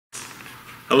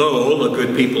Hello, all the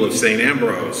good people of St.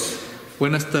 Ambrose.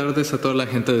 Buenas tardes a toda la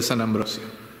gente de San Ambrosio.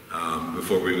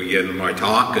 Before we begin my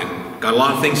talk, and got a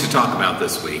lot of things to talk about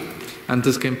this week.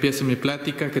 Antes que empiece mi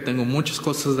plática, que tengo muchas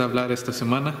cosas de hablar esta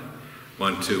semana,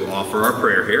 Want to offer our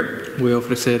prayer here. voy a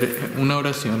ofrecer una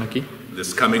oración aquí.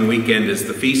 This coming weekend is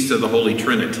the Feast of the Holy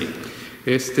Trinity.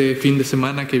 Este fin de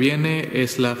semana que viene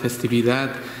es la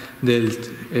festividad del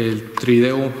el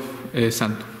Trideo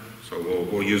Santo. So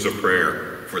we'll use a prayer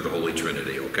for the Holy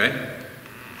Trinity, okay?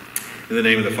 In the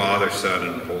name of the Father, Son,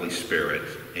 and Holy Spirit,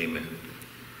 amen.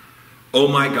 Oh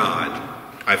my God,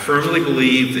 I firmly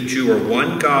believe that you are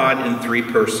one God in three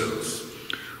persons.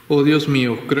 Oh Dios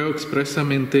mío, creo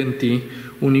expresamente en ti,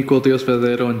 único Dios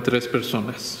verdadero en tres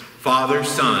personas, Father,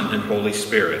 Son, and Holy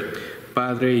Spirit.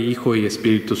 Padre, Hijo y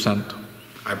Espíritu Santo.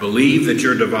 I believe that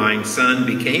your divine Son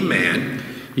became man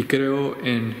Y creo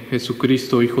en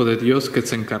Jesucristo, Hijo de Dios, que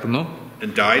se encarnó,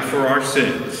 and died for our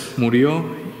sins. murió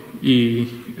y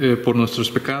por nuestros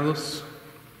pecados,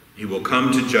 He will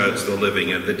come to judge the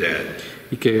living and the dead.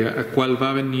 y que a cual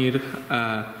va a venir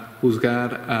a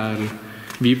juzgar al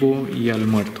vivo y al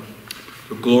muerto.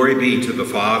 Glory be to the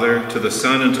Father, to the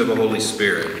Son, and to the Holy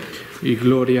Spirit. Y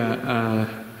gloria a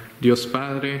Dios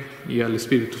Padre y al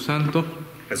Espíritu Santo,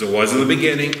 As it was in the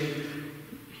beginning,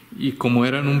 y como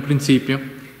era en un principio,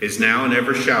 is now, and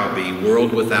ever shall be,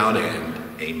 world without end.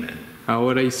 Amen.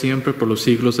 ahora y siempre por los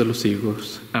siglos de los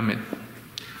siglos. Amén.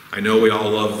 I know we all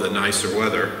love the nicer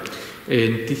weather,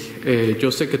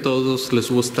 Yo sé que a todos les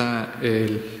gusta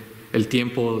el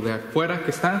tiempo de afuera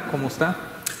que está, como está,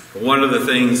 but one of the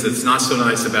things that's not so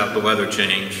nice about the weather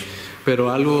change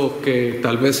pero algo que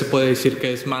tal vez se puede decir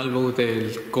que es malo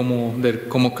del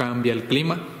cómo cambia el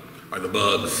clima, are the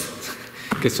bugs,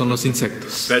 que son los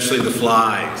insectos, especially the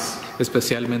flies.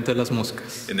 especialmente las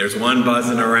moscas. And there's one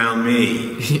buzzing around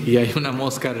me. Y hay una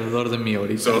mosca alrededor de mí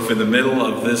ahorita. So if in the middle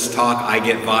of this talk I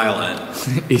get violent,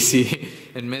 Y si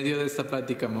en medio de esta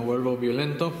plática me vuelvo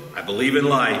violento, I believe in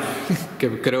life, que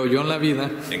creo yo en la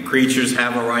vida, and creatures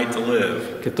have a right to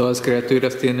live, que todas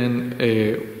criaturas tienen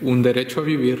un derecho a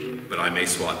vivir, but I may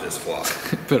swat this fly.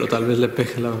 pero tal vez le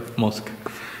pegue la mosca.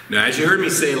 Now, as you heard me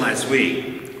say last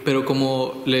week, Pero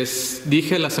como les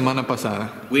dije la semana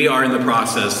pasada, we are in the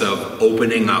process of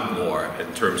opening up more in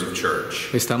terms of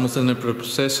church. estamos en el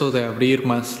proceso de abrir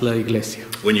más la iglesia.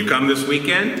 When you come this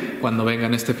weekend, Cuando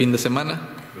vengan este fin de semana,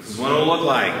 this is what it'll look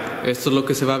like. esto es lo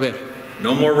que se va a ver,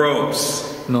 No more ropes.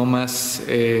 no más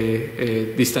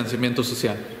distanciamiento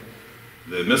social.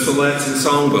 The missalettes and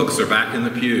songbooks are back in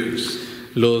the pews.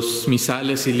 Los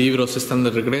misales y libros están de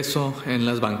regreso en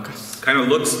las bancas. Kind of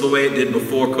looks the way it did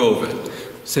before COVID.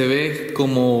 Se ve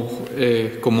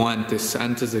como antes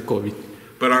de COVID.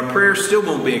 But our prayer still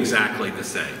won't be exactly the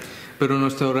same. Pero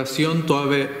nuestra oración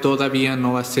todavía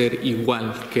no va a ser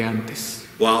igual que antes.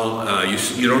 Well,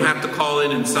 you don't have to call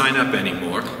in and sign up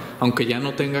anymore. Aunque ya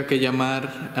no tenga que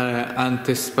llamar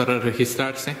antes para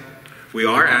registrarse, We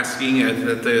are asking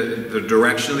at the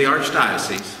direction of the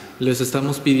Archdiocese les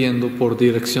estamos pidiendo por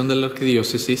dirección de la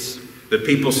arquidiócesis that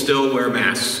people still wear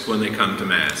masks when they come to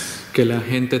Mass. que la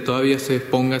gente todavía se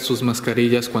ponga sus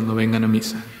mascarillas cuando vengan a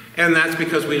misa. And that's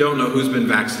because we don't know who's been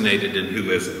vaccinated and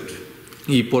who isn't.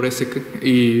 Y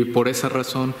por esa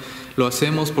razón lo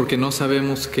hacemos porque no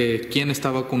sabemos quién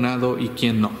está vacunado y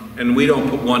quién no. And we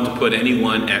don't want to put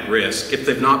anyone at risk if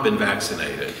they've not been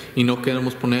vaccinated. Y no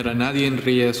queremos poner a nadie en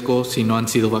riesgo si no han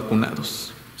sido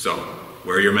vacunados. So,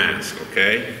 wear your mask,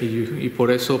 okay? Y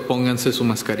por eso pónganse su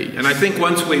mascarilla. And I think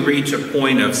once we reach a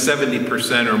point of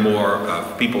 70% or more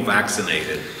of people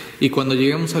vaccinated, Y cuando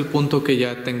lleguemos al punto que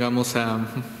ya tengamos a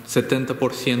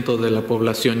 70% de la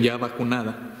población ya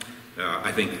vacunada,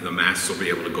 I think the masks will be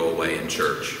able to go away in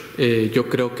church. yo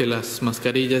creo que las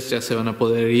mascarillas ya se van a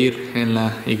poder ir en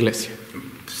la iglesia.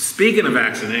 Speaking of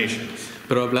vaccinations,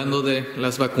 Pero hablando de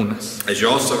las vacunas, as you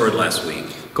also heard last week,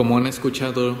 como han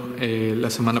escuchado la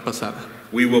semana pasada,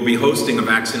 we will be hosting a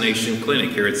vaccination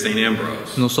clinic here at St.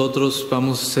 Ambrose. nosotros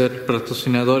vamos a ser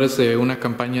patrocinadores de una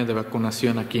campaña de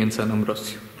vacunación aquí en San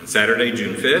Ambrosio. On Saturday,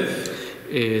 June 5th,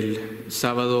 El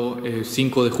sábado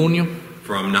 5 de junio,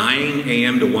 from 9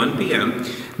 a.m. to 1 p.m.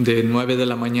 de 9 de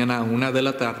la mañana a 1 de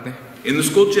la tarde, in the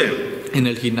school gym. en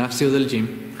el gimnasio del gym.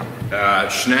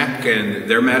 Schneck and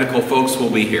their medical folks will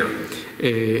be here.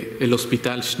 El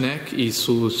hospital Schneck y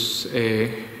sus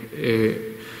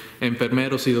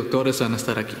enfermeros y doctores van a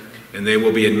estar aquí. And they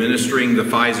will be administering the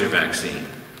Pfizer vaccine,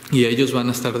 Y ellos van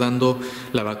a estar dando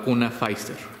la vacuna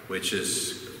Pfizer, which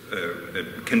is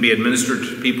can be administered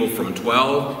to people from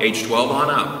age 12 on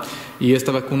up. Y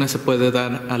esta vacuna se puede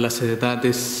dar a las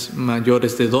edades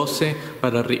mayores de 12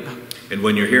 para arriba. And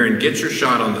when you're here and get your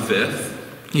shot on the 5th,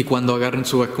 Y cuando agarren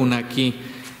su vacuna aquí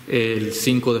el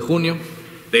 5 de junio,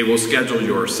 they will schedule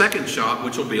your second shot,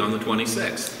 which will be on the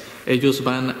 26th. ellos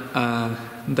van a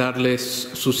darles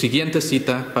su siguiente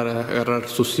cita para agarrar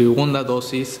su segunda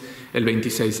dosis el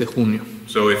 26 de junio.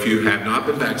 So if you have not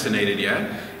been vaccinated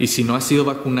yet, Y si no has sido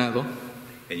vacunado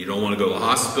and you don't want to go to the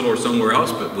hospital or somewhere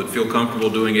else, but would feel comfortable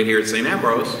doing it here at St.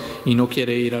 Ambrose, y no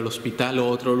quiere ir al hospital o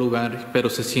otro lugar, pero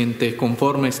se siente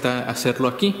conforme está hacerlo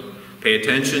aquí, pay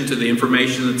attention to the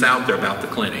information that's out there about the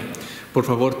clinic. por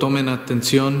favor tomen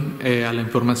atención a la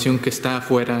información que está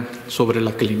afuera sobre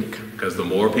la clínica. Because the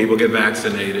more people get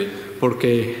vaccinated,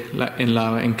 Porque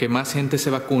en que más gente se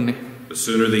vacune, the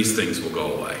sooner these things will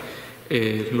go away.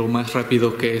 lo más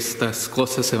rápido que estas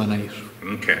cosas se van a ir.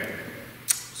 Okay.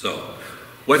 So,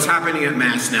 what's happening at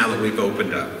Mass now that we've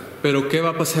opened up? Pero ¿qué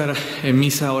va a pasar en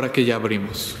misa ahora que ya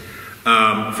abrimos?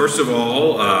 First of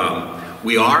all,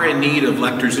 we are in need of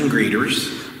lectors and greeters.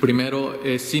 Primero,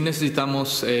 sí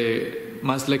necesitamos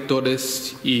más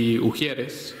lectores y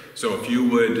ujieres. So if you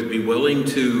would be willing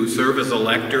to serve as a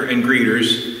lector and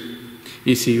greeters,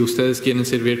 Y si ustedes quieren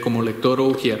servir como lector o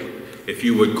ujier, if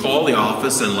you would call the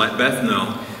office and let Beth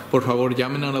know, por favor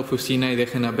llamen a la oficina y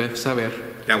dejen a Beth saber.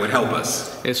 that would help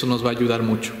us. Eso nos va a ayudar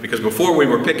mucho. Because before we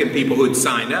were picking people who had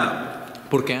signed up,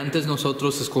 Porque antes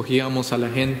nosotros escogíamos a la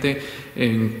gente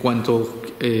en cuanto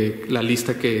la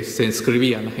lista que se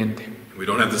inscribía a la gente. we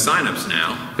don't have the sign-ups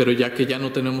now. Pero ya que ya no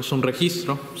tenemos un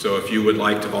registro, So if you would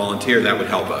like to volunteer, that would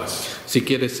help us. si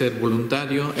quieres ser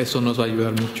voluntario, eso nos va a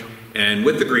ayudar mucho. And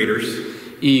with the greeters,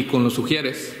 Y con los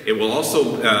ujieres, it will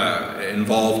also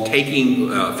involve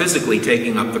physically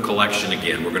taking up the collection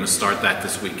again. We're going to start that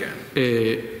this weekend.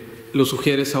 los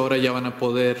ujieres ahora ya van a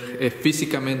poder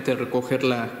físicamente recoger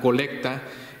la colecta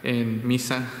en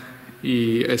misa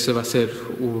y ese va a ser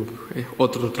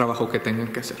otro trabajo que tengan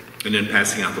que hacer. And then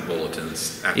passing out the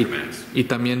bulletins after Mass. Y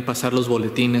también pasar los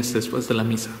boletines después de la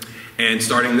misa. And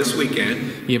starting this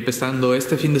weekend, Y empezando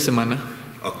este fin de semana,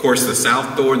 of course, the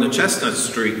south door and the Chestnut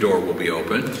Street door will be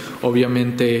open.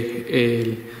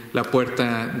 obviamente la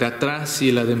puerta de atrás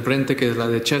y la de enfrente, que es la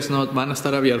de Chestnut, van a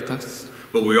estar abiertas.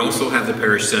 But we also have the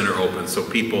parish center open so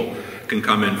people can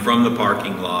come in from the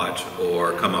parking lot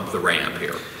or come up the ramp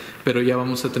here. Pero ya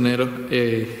vamos a tener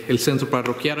el centro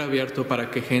parroquial abierto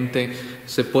para que gente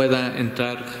se pueda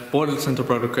entrar por el centro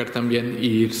parroquial también e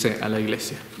irse a la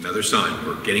iglesia. Another sign,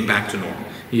 we're getting back to normal.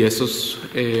 Y eso es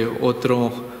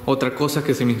otra cosa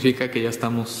que significa que ya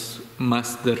estamos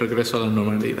más de regreso a la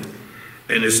normalidad.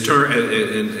 And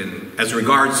as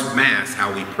regards Mass,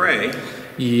 how we pray,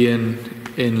 Y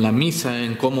en la misa,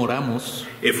 en cómo oramos,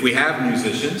 if we have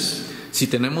musicians, si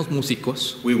tenemos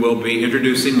músicos, we will be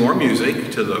introducing more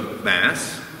music to the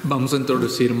Mass. vamos a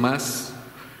introducir más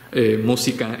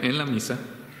música en la misa.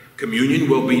 Communion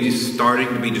will be starting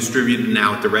to be distributed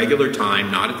now at the regular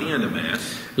time, not at the end of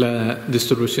Mass. La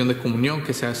distribución de comunión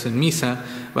que se hace en misa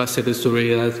va a ser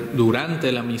distribuida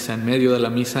durante la misa, en medio de la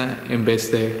misa, en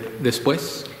vez de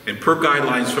después. And per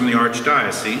guidelines from the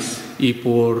Archdiocese, Y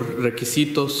por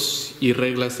requisitos y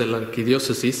reglas de la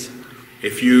arquidiócesis,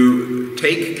 if you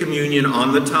take communion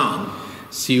on the tongue,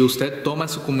 si usted toma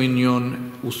su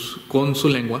comunión con su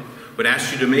lengua, would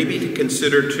ask you to maybe to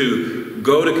consider to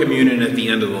go to communion at the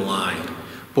end of the line.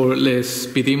 les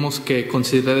pedimos que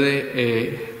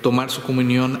considere tomar su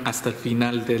comunión hasta el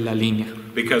final de la línea.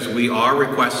 Because we are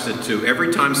requested to,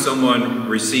 every time someone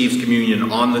receives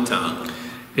communion on the tongue,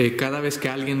 Cada vez que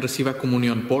alguien reciba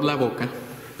comunión por la boca,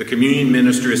 the communion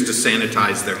minister is to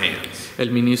sanitize their hands. el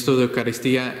ministro de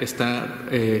Eucaristía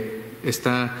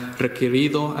está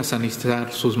requerido a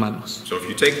sanitizar sus manos. So if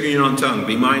you take communion on tongue,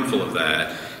 be mindful of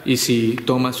that. Y si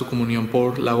toma su comunión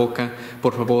por la boca,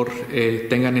 por favor,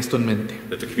 tengan esto en mente.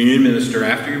 That the communion minister,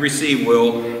 after you receive,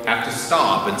 will have to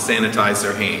stop and sanitize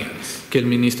their hands. Que el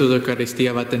ministro de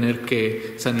Eucaristía va a tener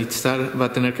que sanitizar, va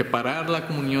a tener que parar la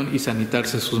comunión y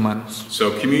sanitarse sus manos.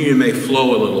 So communion may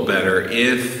flow a little better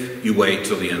if you wait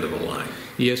till the end of the line.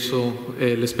 Y eso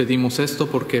les pedimos esto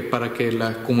porque para que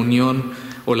la comunión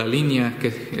o la línea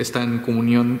que está en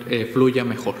comunión fluya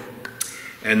mejor.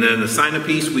 And then the sign of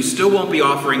peace, we still won't be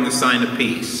offering the sign of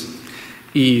peace.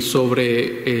 Y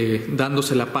sobre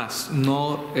dándose la paz,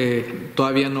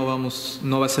 todavía no vamos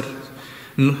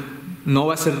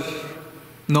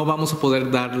a poder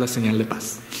dar la señal de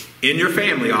paz. In your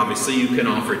family, obviously, you can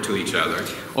offer it to each other.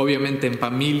 Obviamente en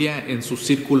familia, en su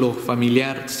círculo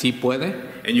familiar, sí puede.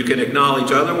 And you can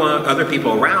acknowledge other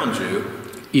people around you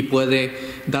Y puede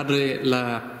darle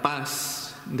la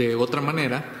paz de otra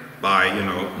manera by,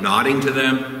 nodding to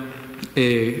them,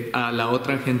 a la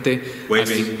otra gente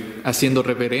Waving. haciendo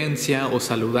reverencia o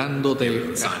saludando giving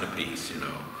them the sign of peace,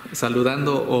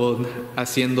 saludando o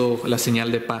haciendo la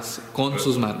señal de paz con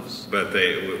sus manos. But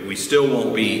we still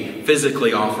won't be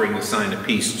physically offering the sign of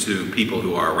peace to people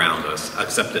who are around us,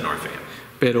 except in our family.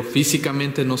 Pero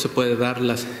físicamente no se puede dar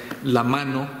la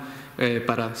mano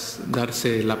para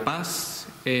darse la paz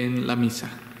en la misa.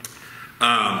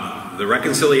 The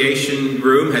reconciliation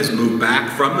room has moved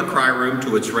back from the cry room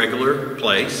to its regular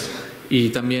place. Y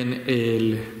también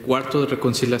el cuarto de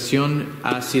reconciliación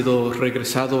ha sido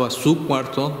regresado a su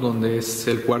cuarto, donde es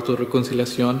el cuarto de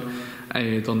reconciliación,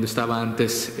 donde estaba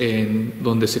antes,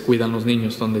 donde se cuidan los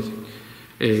niños, donde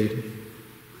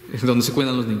se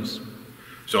cuidan los niños.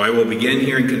 So I will begin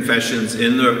hearing confessions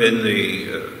in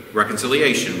the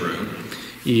reconciliation room.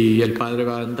 Y el padre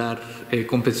va a dar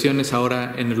confesiones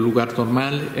ahora en el lugar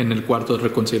normal, en el cuarto de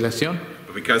reconciliación.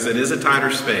 But because it is a tighter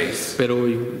space, Pero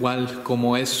igual,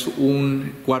 como es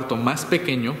un cuarto más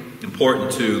pequeño,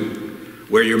 important to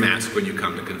wear your mask when you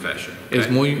come to confession. es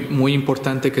Okay? muy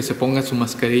importante que se ponga su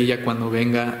mascarilla cuando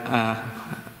venga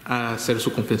a hacer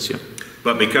su confesión.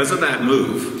 But because of that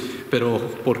move, Pero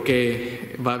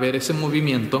porque va a haber ese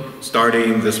movimiento,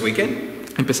 starting this weekend,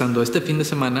 empezando este fin de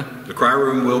semana, the cry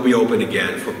room will be open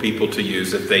again for people to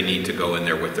use if they need to go in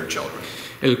there with their children.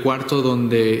 el cuarto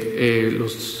donde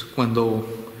cuando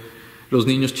los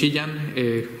niños chillan,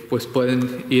 pues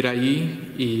pueden ir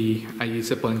allí y allí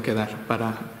se pueden quedar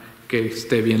para que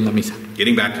esté bien la misa.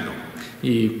 Getting back to normal.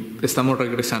 Y estamos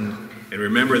regresando. And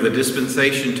remember, the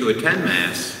dispensation to attend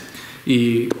Mass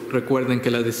Y recuerden que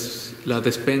la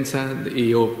despensa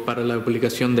o para la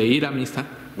obligación de ir a misa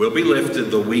will be lifted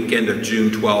the weekend of June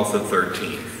 12th and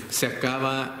 13th. se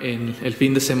acaba en el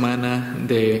fin de semana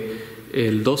de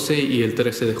el 12 y el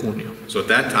 13 de junio. So at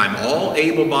that time, all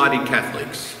able-bodied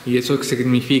Catholics Y eso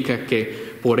significa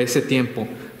que por ese tiempo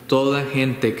toda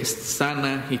gente que es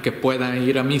sana y que pueda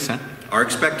ir a misa are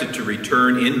expected to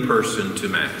return in person to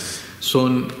Mass.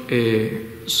 son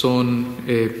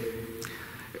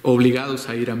obligados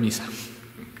a ir a misa.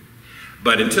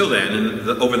 But until then,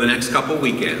 over the next couple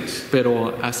weekends,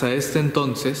 Pero hasta este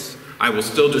entonces I will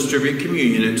still distribute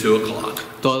communion at 2 o'clock.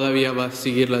 todavía va a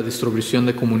seguir la distribución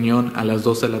de comunión a las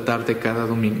 2 de la tarde cada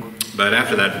domingo. But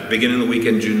after that, beginning the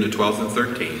weekend, June the 12th and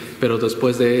 13th, Pero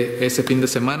después de ese fin de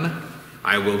semana,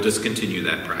 I will discontinue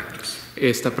that practice.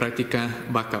 esta práctica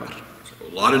va a acabar. So,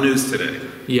 a lot of news today.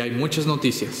 Y hay muchas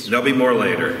noticias There'll be more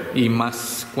later. y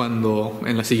más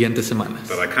en las siguientes semanas.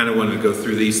 But I kind of wanted to go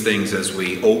through these things as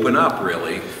we open up,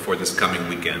 really, for this coming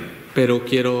weekend. Pero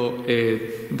quiero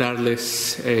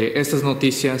darles estas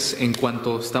noticias en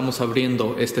cuanto estamos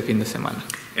abriendo este fin de semana.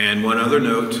 And one other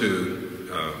note to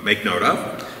make note of,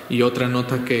 Y otra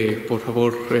nota que por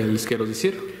favor les quiero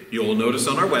decir, you'll notice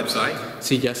on our website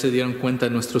si ya se dieron cuenta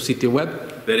en nuestro sitio web,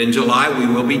 that in July we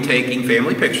will be taking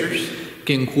family pictures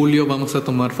que en julio vamos a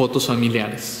tomar fotos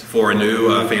familiares for a new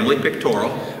family pictorial.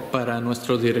 para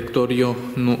nuestro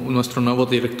nuevo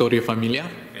directorio familiar.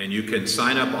 And you can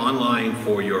sign up online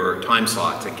for your time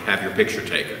slot to have your picture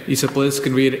taken. Y se puede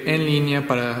escribir en línea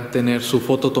para tener su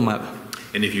foto tomada.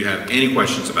 And if you have any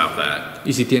questions about that,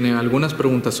 Y si tienen algunas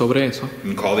preguntas sobre eso,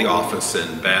 you can call the office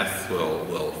and Beth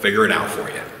will figure it out for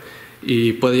you.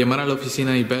 y puede llamar a la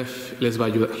oficina y Beth les va a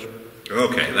ayudar.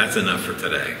 Okay, that's enough for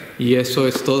today. Y eso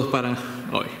es todo para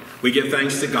hoy. We give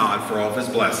thanks to God for all of His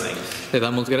blessings. Le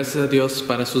damos gracias a Dios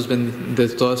para de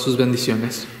todas sus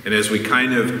bendiciones. And as we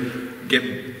kind of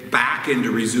get back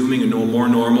into resuming a more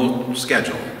normal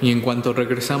schedule, Y en cuanto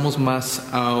regresamos más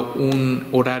a un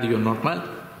horario normal,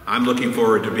 I'm looking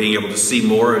forward to being able to see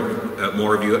more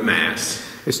of you at Mass.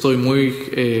 estoy muy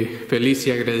feliz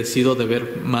y agradecido de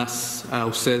ver más a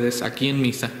ustedes aquí en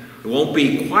misa. It won't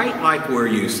be quite like we're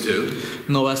used to,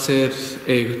 No va a ser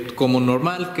como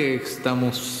normal que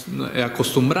estamos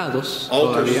acostumbrados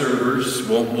altar todavía. servers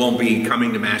won't be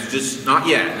coming to Mass, just not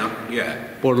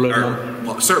yet. Por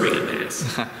lo Serving at Mass.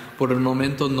 Por el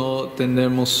momento no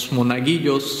tendremos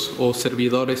monaguillos o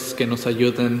servidores que nos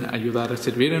ayuden a ayudar a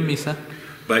servir en misa,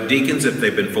 But deacons, if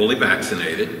they've been fully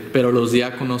vaccinated, pero los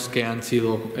diáconos que han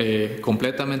sido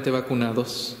completamente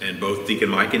vacunados and both Deacon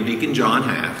Mike and Deacon John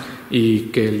have, y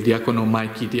que el diácono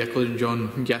Mike y diácono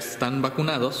John ya están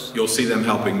vacunados, you'll see them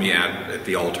helping me out at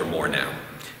the altar more now.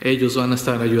 ellos van a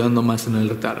estar ayudando más en el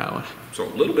altar ahora. So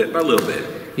a little bit by little bit.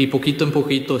 Y poquito en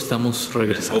poquito estamos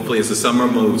regresando. Hopefully as the summer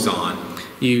moves on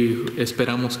Y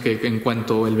esperamos que en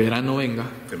cuanto el verano venga,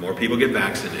 and more people get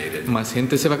vaccinated, más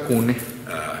gente se vacune,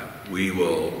 we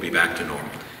will be back to normal.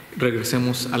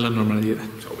 regresemos a la normalidad.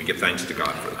 So we give thanks to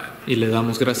God for that. Y le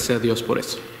damos gracias a Dios por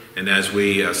eso. And as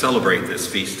we celebrate this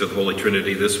Feast of the Holy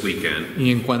Trinity this weekend, Y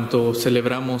en cuanto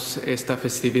celebramos esta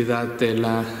festividad de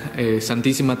la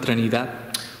Santísima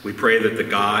Trinidad, We pray that the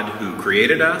God who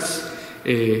created us,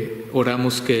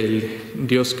 Oramos que el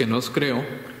Dios que nos creó,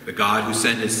 the God who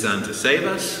sent his Son to save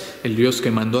us, el Dios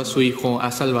que mandó a su Hijo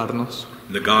a salvarnos,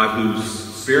 the God whose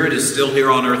Spirit is still here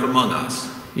on earth among us,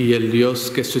 y el Dios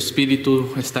que su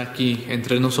Espíritu está aquí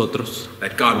entre nosotros,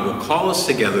 that God will call us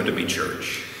together to be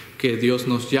church que Dios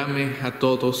nos llame a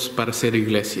todos para ser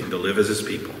iglesia and to live as his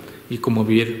people. y como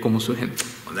vivir como su gente.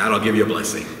 On that I'll give you a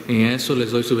blessing. Y en eso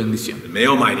les doy su bendición. And may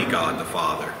Almighty God, the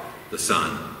Father, the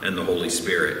Son, and the Holy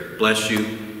Spirit bless you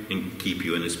and keep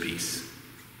you in his peace.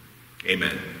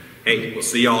 Amen. Hey, we'll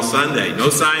see you all Sunday. No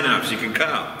sign-ups. You can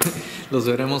come. Los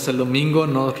veremos el domingo,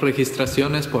 no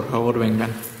registraciones, por favor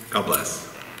vengan. God bless.